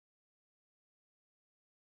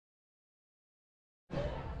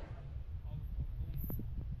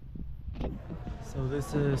So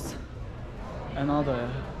this is another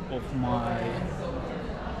of my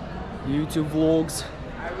YouTube vlogs.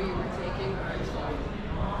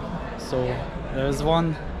 So there's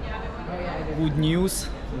one good news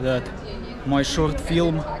that my short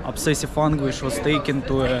film Obsessive Anguish was taken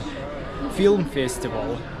to a film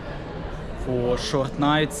festival for short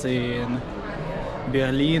nights in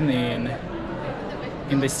Berlin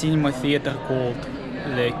in the cinema theater called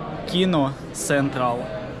the Kino Central.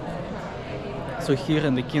 So here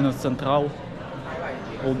in the Kino Central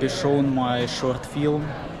will be shown my short film.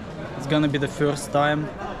 It's gonna be the first time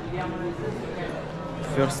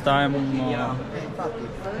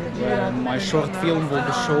when my short film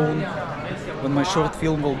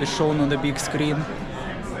will be shown on the big screen.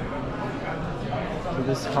 So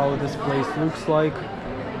this is how this place looks like.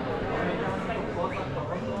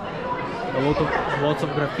 Lots of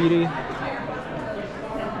graffiti.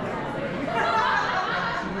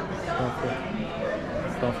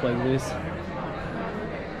 Stuff like this.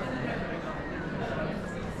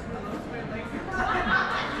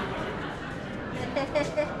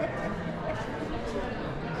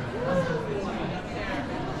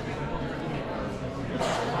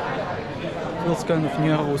 Feels kind of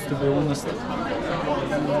nervous, to be honest.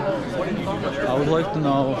 I would like to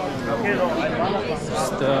now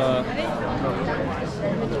just to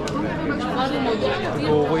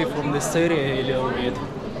go away from this area a little bit.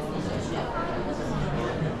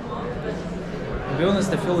 To be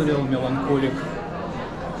honest, I feel a little melancholic. I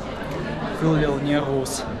feel a little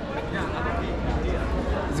nervous.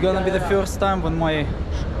 It's gonna be the first time when my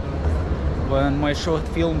short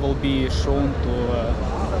film will be shown to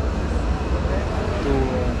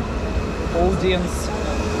audience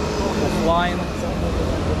offline.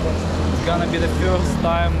 It's gonna be the first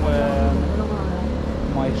time when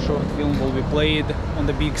my short film will be played on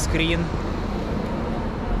the big screen.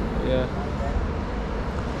 Yeah.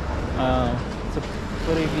 It's a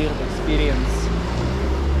very weird experience.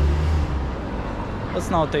 Let's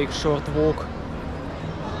now take a short walk.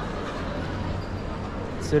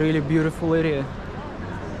 It's a really beautiful area.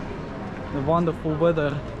 The wonderful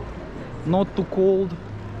weather. Not too cold,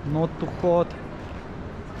 not too hot.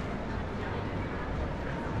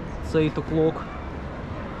 It's 8 o'clock.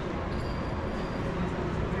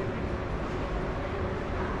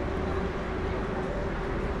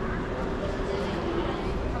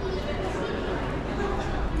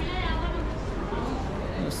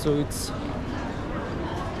 So it's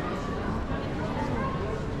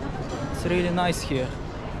really nice here.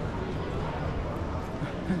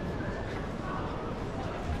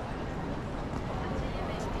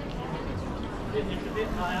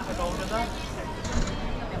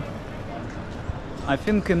 I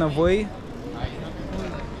think in a way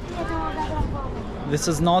this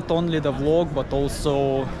is not only the vlog, but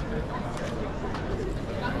also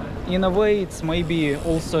in a way it's maybe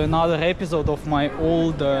also another episode of my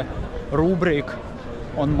old rubric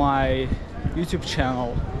on my YouTube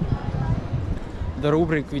channel. The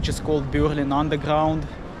rubric which is called Berlin Underground,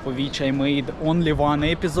 for which I made only one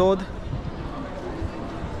episode.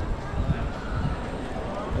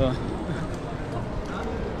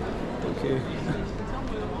 Okay.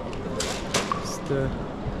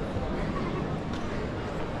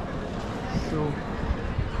 So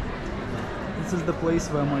this is the place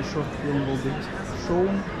where my short film will be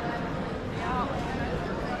shown.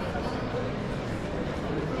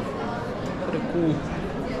 Pretty cool.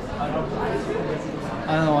 I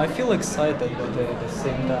don't know, I feel excited, but at the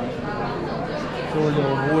same time I feel a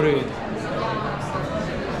little worried.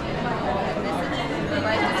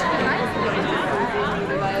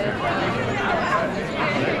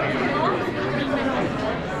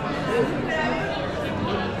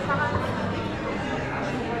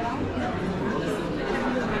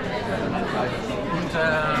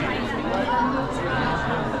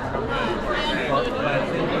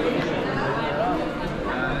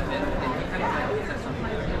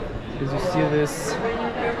 As you see, this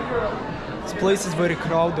place is very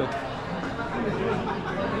crowded.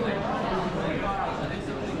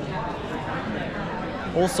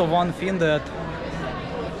 Also, one thing that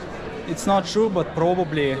it's not sure, but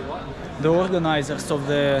probably the organizers of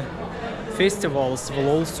the festivals will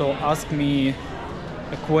also ask me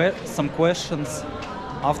some questions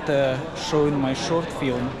after showing my short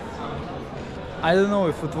film. I don't know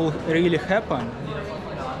if it will really happen,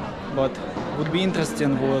 but it would be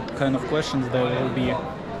interesting what kind of questions there will be.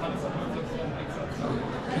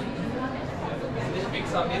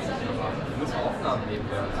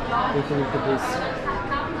 Take a look at this.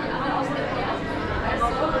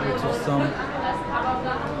 Lots of some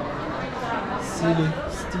silly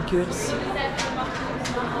stickers.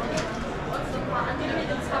 paar andere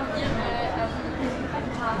Mädels haben ihre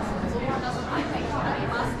Parts und so, und das sind eigentlich alle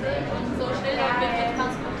Masken und so Schilder mit den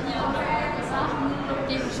transportieren Sachen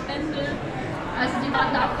gegen Spende. Also die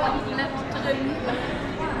waren da voll nett drin.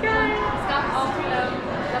 Und es gab auch, ich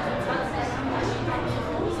glaube 20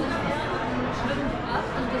 Schwimmbad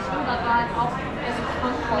und das Schwimmbad war halt auch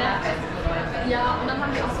komplett. Ja, und dann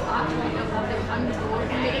haben wir auch so Artwork auf dem Angebot.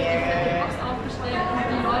 Und wir richtig fette Box aufgestellt und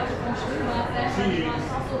die Leute vom Schwimmbad waren auch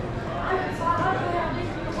so.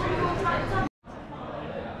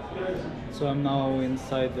 So I'm now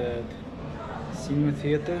inside the cinema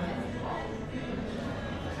theater.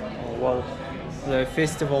 Well, the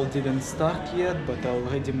festival didn't start yet, but I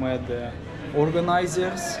already met the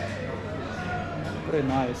organizers. Very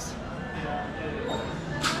nice.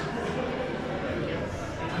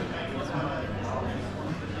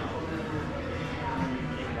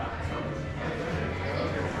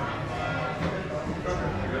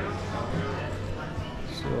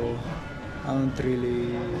 So I don't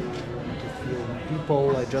really want to film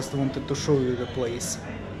people, I just wanted to show you the place.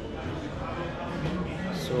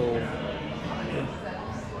 So yeah,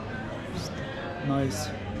 nice,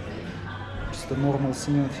 just a normal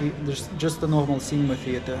cinema just a normal cinema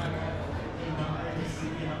theater.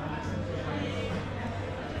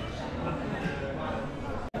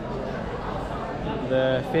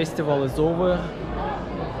 The festival is over,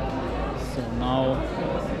 so now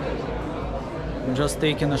I'm just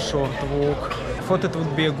taking a short walk. I thought it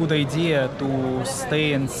would be a good idea to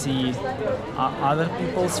stay and see other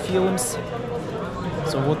people's films.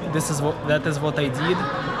 So that is what I did,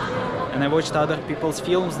 and I watched other people's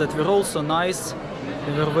films that were also nice.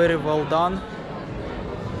 They were very well done,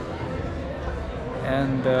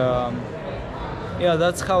 and yeah,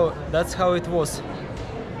 that's how it was.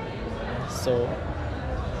 So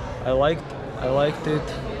I liked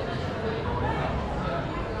it.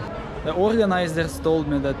 The organizers told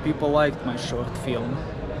me that people liked my short film.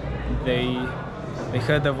 They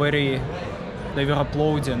were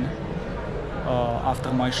applauding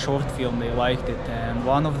after my short film. They liked it, and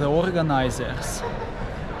one of the organizers,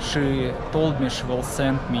 she told me she will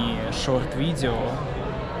send me a short video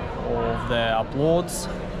of the applause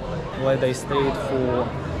where they stayed for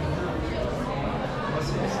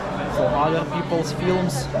other people's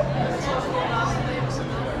films.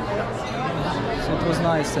 So it was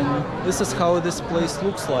nice, and this is how this place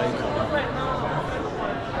looks like.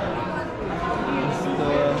 It's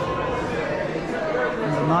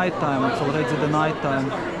in the night time. It's already the night time.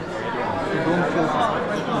 You don't feel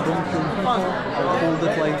people. I hold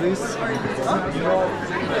it like this.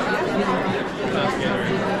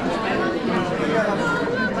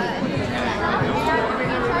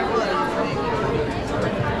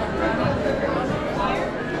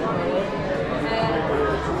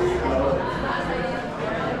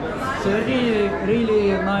 It's a really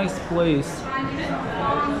nice place.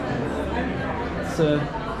 It's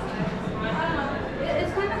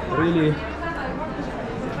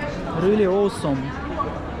really awesome.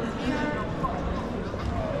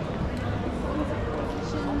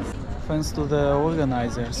 Thanks to the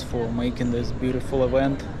organizers for making this beautiful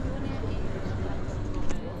event.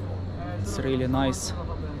 It's really nice.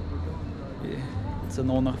 It's an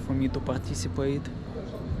honor for me to participate.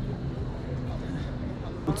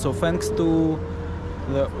 So thanks to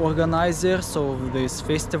the organizers of this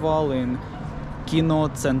festival in Kino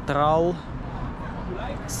Central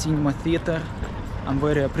cinema theater, I'm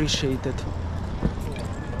very appreciated,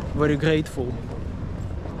 very grateful.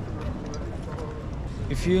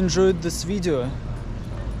 If you enjoyed this video,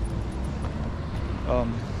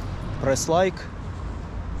 press like,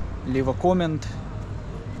 leave a comment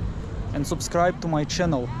and subscribe to my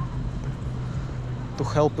channel to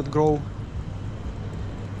help it grow.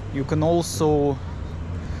 You can also,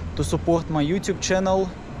 to support my YouTube channel,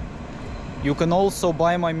 you can also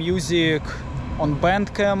buy my music on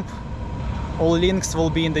Bandcamp. All links will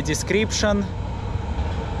be in the description.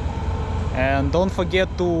 And don't forget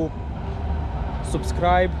to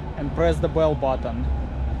subscribe and press the bell button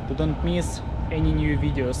to don't miss any new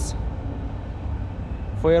videos.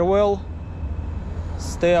 Farewell,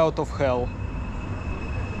 stay out of hell.